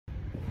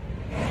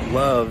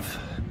Love,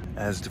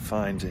 as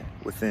defined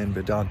within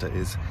Vedanta,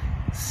 is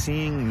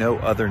seeing no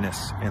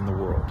otherness in the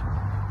world.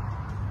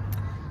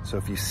 So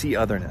if you see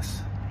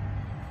otherness,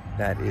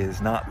 that is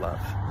not love.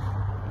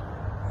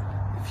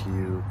 If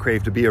you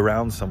crave to be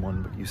around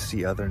someone, but you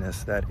see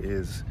otherness, that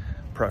is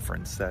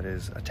preference, that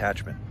is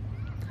attachment.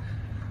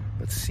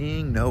 But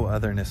seeing no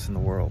otherness in the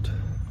world,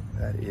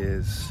 that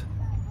is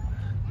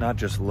not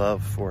just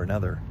love for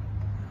another,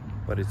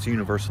 but it's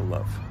universal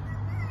love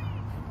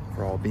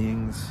for all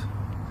beings,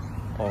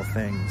 all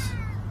things.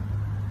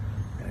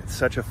 And it's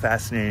such a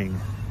fascinating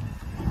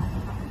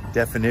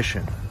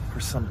definition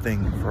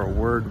for a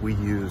word we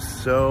use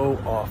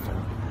so often,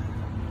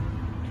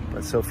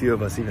 but so few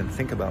of us even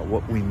think about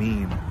what we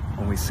mean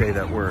when we say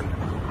that word.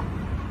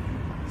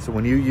 So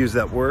when you use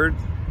that word,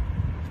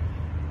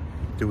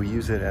 do we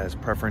use it as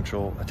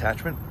preferential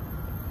attachment?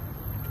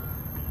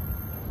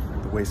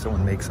 The way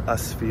someone makes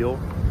us feel,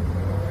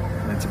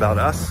 and it's about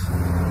us?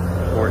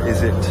 Or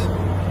is it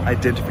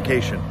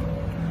identification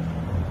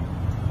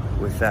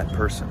with that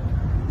person?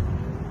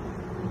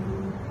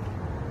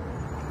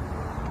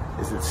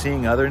 Is it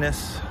seeing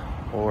otherness,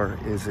 or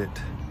is it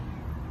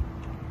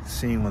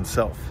seeing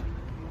oneself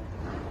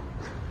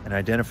and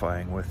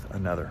identifying with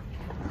another?